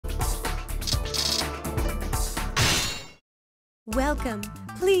Welcome.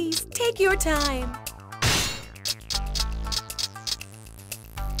 Please take your time.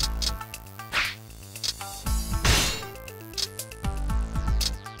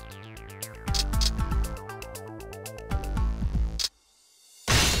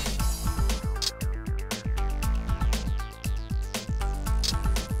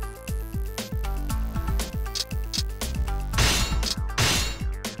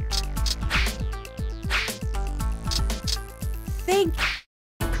 Thank you.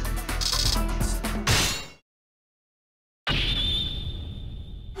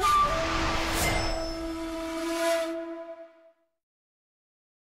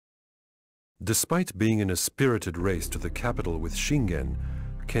 Despite being in a spirited race to the capital with Shingen,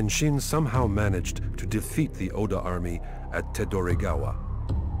 Kenshin somehow managed to defeat the Oda army at Tedoregawa.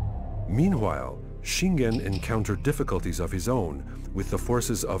 Meanwhile, Shingen encountered difficulties of his own with the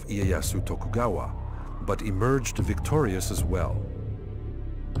forces of Ieyasu Tokugawa, but emerged victorious as well.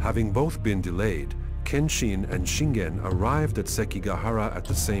 Having both been delayed, Kenshin and Shingen arrived at Sekigahara at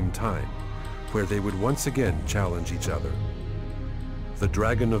the same time, where they would once again challenge each other. The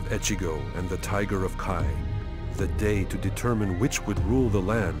Dragon of Echigo and the Tiger of Kai, the day to determine which would rule the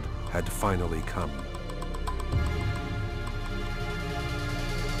land, had finally come.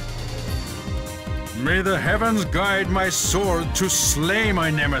 May the heavens guide my sword to slay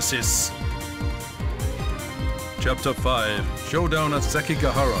my nemesis! Chapter 5, Showdown at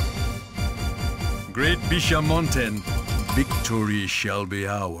Sekigahara. Great Bishamonten, victory shall be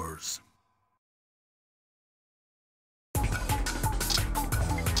ours.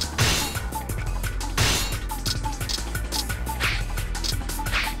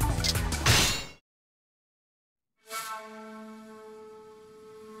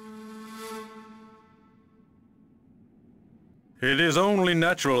 It is only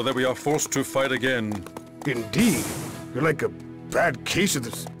natural that we are forced to fight again. Indeed. You're like a bad case of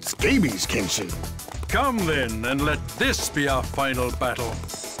the scabies, Kenshin. Come then, and let this be our final battle.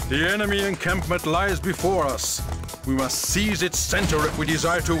 The enemy encampment lies before us. We must seize its center if we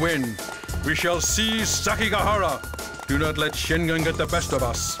desire to win. We shall seize Sekigahara. Do not let Shingen get the best of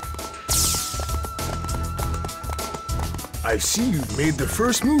us. I see you've made the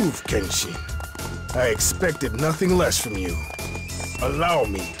first move, Kenshin. I expected nothing less from you. Allow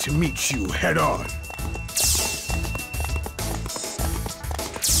me to meet you head-on.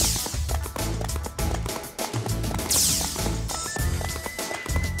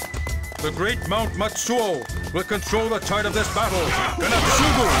 The great Mount Matsuo will control the tide of this battle.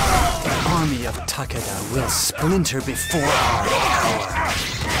 Ganatsugu! The army of Takeda will splinter before our power.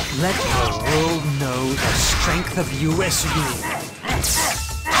 Let the world know the strength of USU.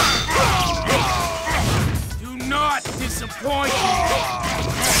 Do not disappoint me!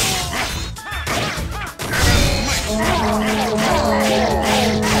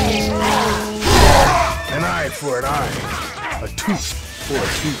 An eye for an eye. A tooth for a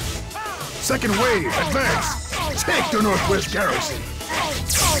tooth. Second wave, advance! Take the Northwest Garrison!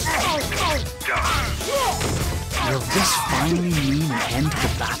 Will this finally mean an end to the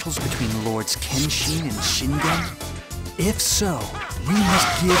battles between Lords Kenshin and Shingen? If so, we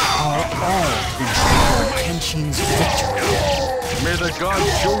must give our all to ensure Lord Kenshin's victory. May the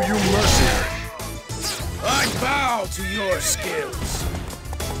gods show you mercy. I bow to your skills.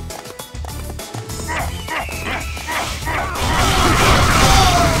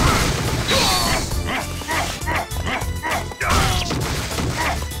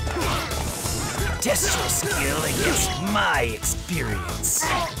 Test your skill against my experience.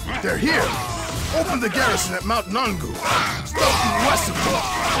 They're here! Open the garrison at Mount Nangu. Stop them west of them.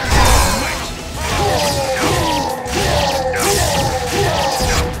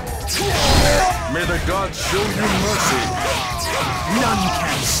 May the gods show you mercy. None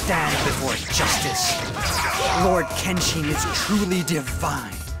can stand before justice. Lord Kenshin is truly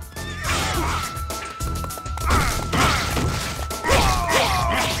divine.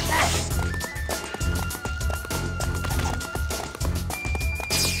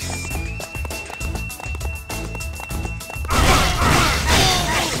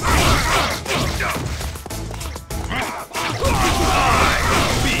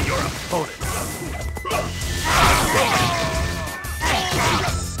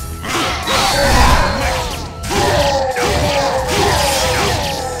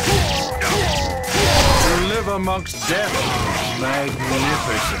 Amongst death,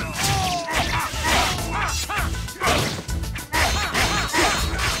 magnificent.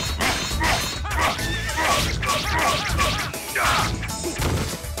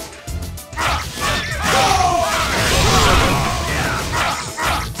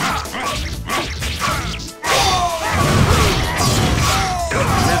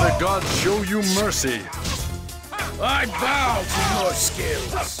 show you mercy. I bow to your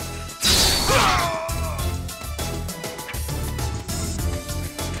skills.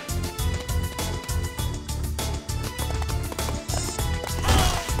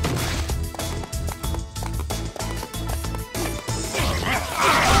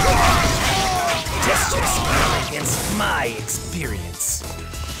 Test your skill against my experience.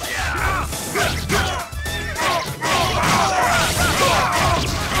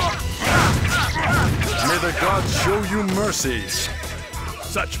 May the gods show you mercy.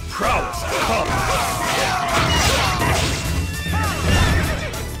 Such prowess come.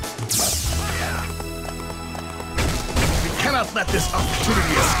 We cannot let this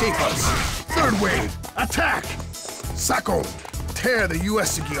opportunity escape us. Third wave, attack! Sako, tear the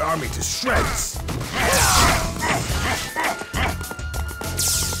Uesugi army to shreds.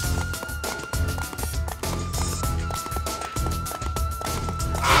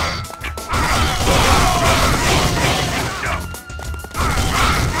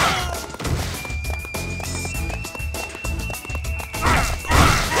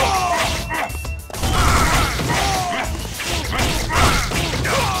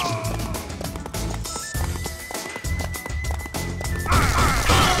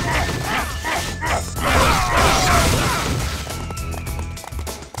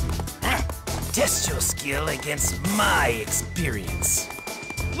 Test your skill against my experience.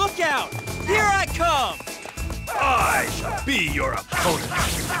 Look out! Here I come! I shall be your opponent.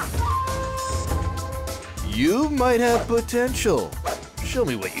 You might have potential. Show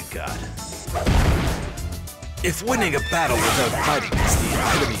me what you got. If winning a battle without fighting is the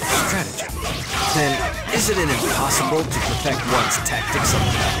epitome of strategy, then isn't it impossible to perfect one's tactics on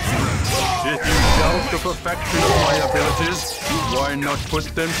the battlefield? If you doubt the perfection of my abilities, why not put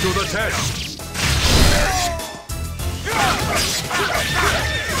them to the test?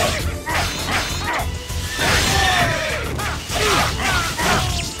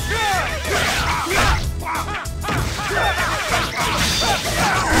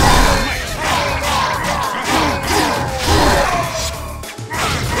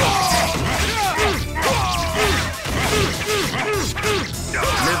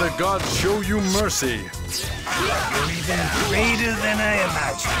 May the gods show you mercy. You're even greater than I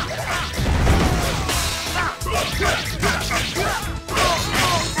imagined.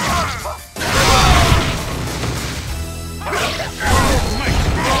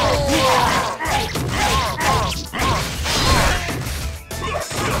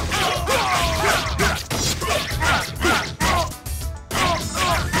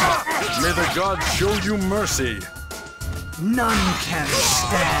 May the gods show you mercy. None can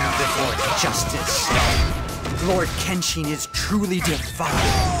stand before justice. Lord Kenshin is truly divine.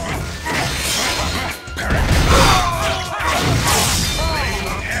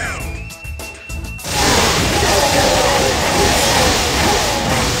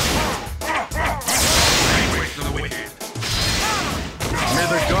 May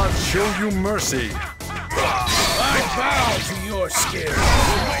the gods show you mercy. I bow to your skill.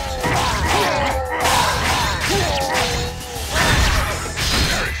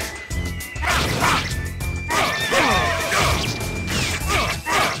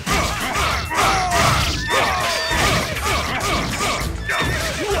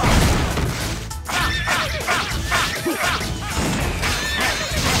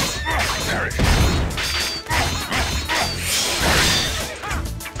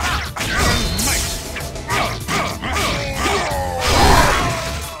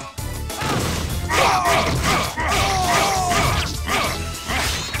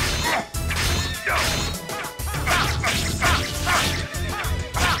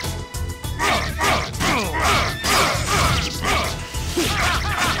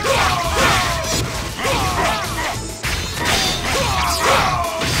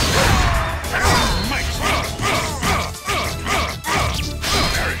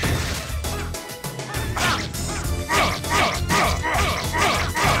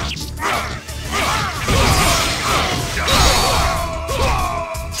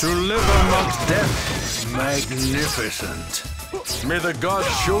 To live amongst death, magnificent. May the gods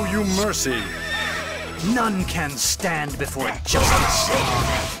show you mercy. None can stand before justice.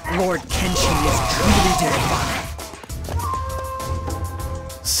 Lord Kenshin is truly divine.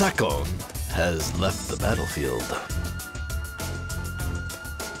 Sakon has left the battlefield.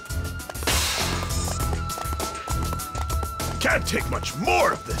 Can't take much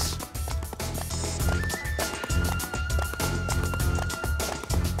more of this.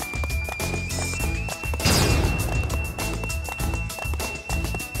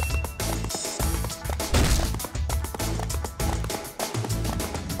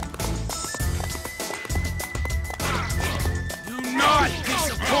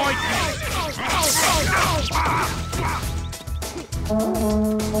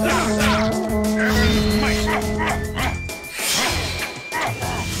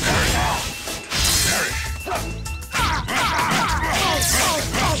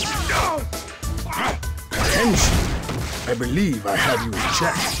 Kenshin, I believe I have you in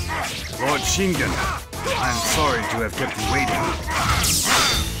check. Lord Shingen, I'm sorry to have kept you waiting.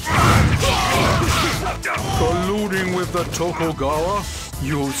 Colluding with the Tokugawa?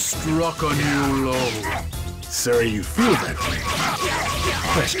 You struck a new low. Sorry you feel that way.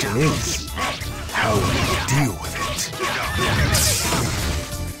 Question is, how will you deal with it?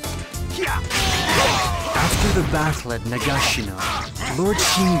 After the battle at Nagashino, Lord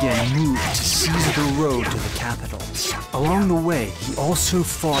Shingen moved to seize the road to the capital. Along the way, he also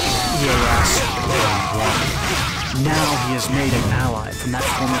fought with Ieyasu and won. Now he has made an ally from that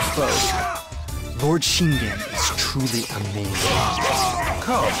former foe. Lord Shingen is truly amazing.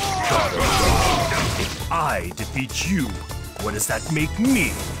 Come, daughter of God. If I defeat you, what does that make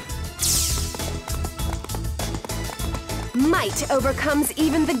me? Might overcomes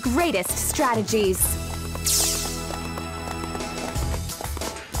even the greatest strategies.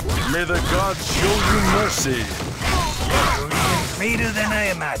 May the gods show you mercy. You're even greater than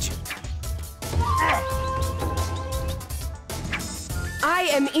I imagined. I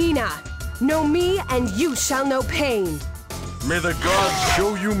am Ina. Know me, and you shall know pain. May the gods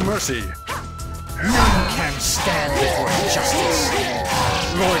show you mercy. None can stand before injustice.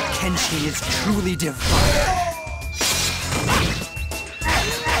 Lord Kenshin is truly divine.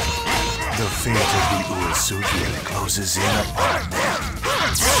 The fate of the Uesugi closes in upon them.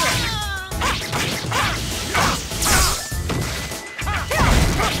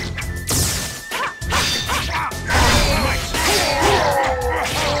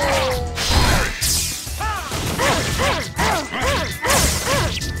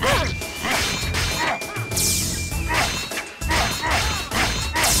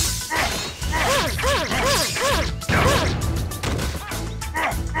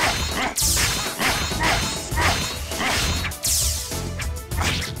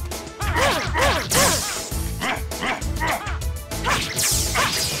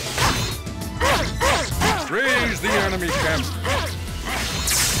 Raise the enemy camp.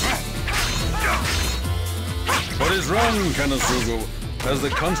 What is wrong, Kanosugu? Has the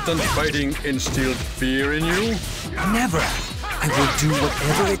constant fighting instilled fear in you? Never. I will do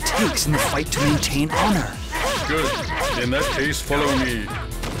whatever it takes in the fight to maintain honor. Good. In that case, follow me.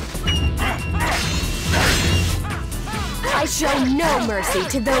 I show no mercy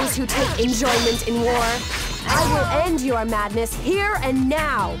to those who take enjoyment in war. I will end your madness here and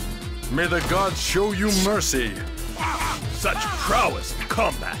now. May the gods show you mercy. Such prowess in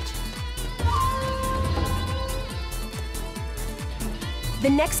combat. The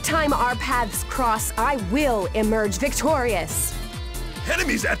next time our paths cross, I will emerge victorious.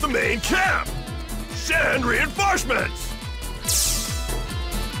 Enemies at the main camp! Send reinforcements!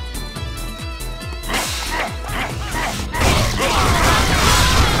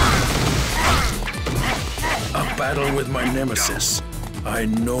 A battle with my nemesis. I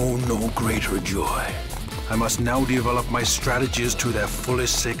know no greater joy. I must now develop my strategies to their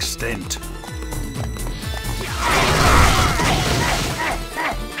fullest extent.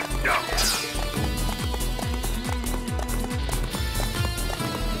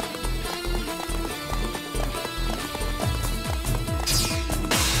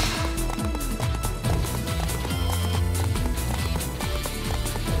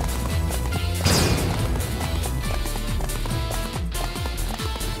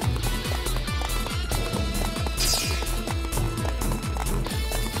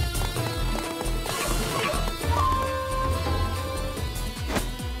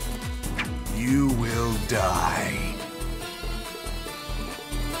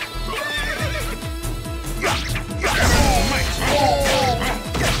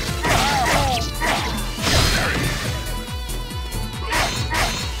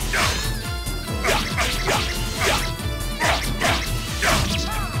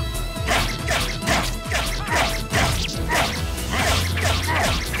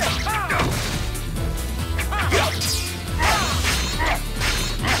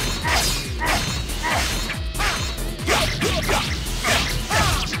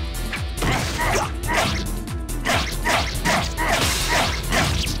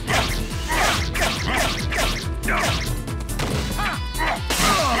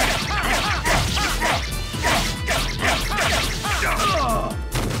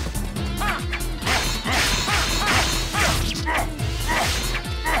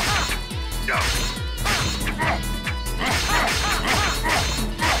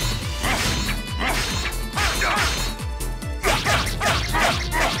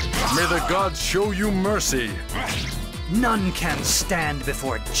 May the gods show you mercy. None can stand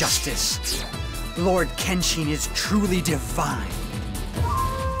before justice. Lord Kenshin is truly divine.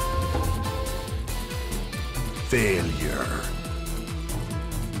 Failure.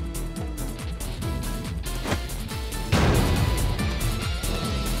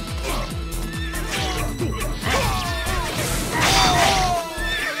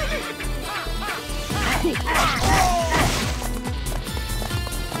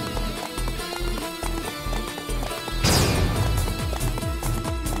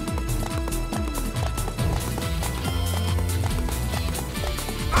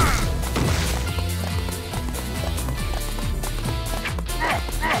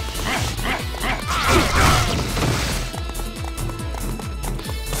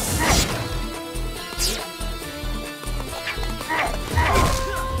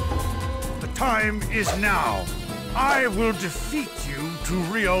 Time is now. I will defeat you to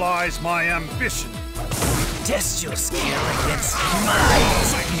realize my ambition. Test your skill against my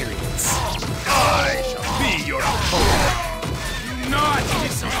experience. I shall be your opponent. Do not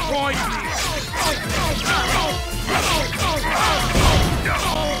disappoint me.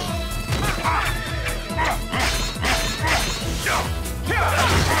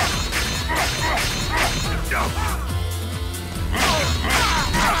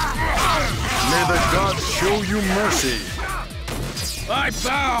 May the gods show you mercy. I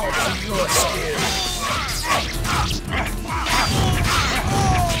bow to your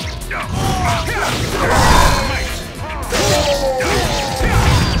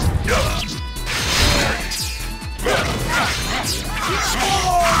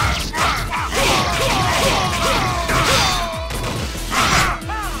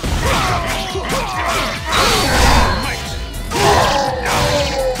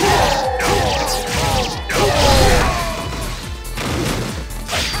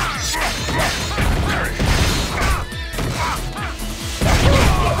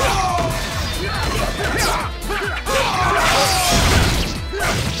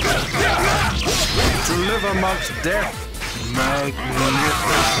To live amongst death, magnificent.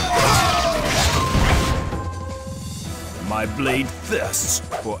 My blade thirsts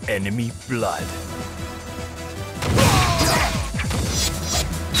for enemy blood.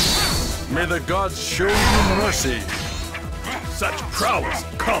 May the gods show you mercy. Such prowess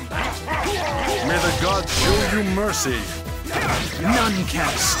in combat. May the gods show you mercy. None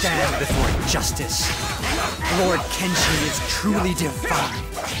can stand before justice. Lord Kenshin is truly divine.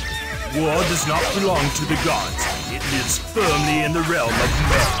 War does not belong to the gods. It lives firmly in the realm of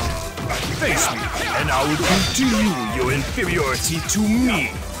men. Face me, and I will prove to you your inferiority to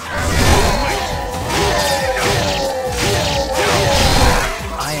me.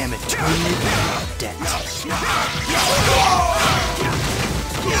 I am eternally in debt.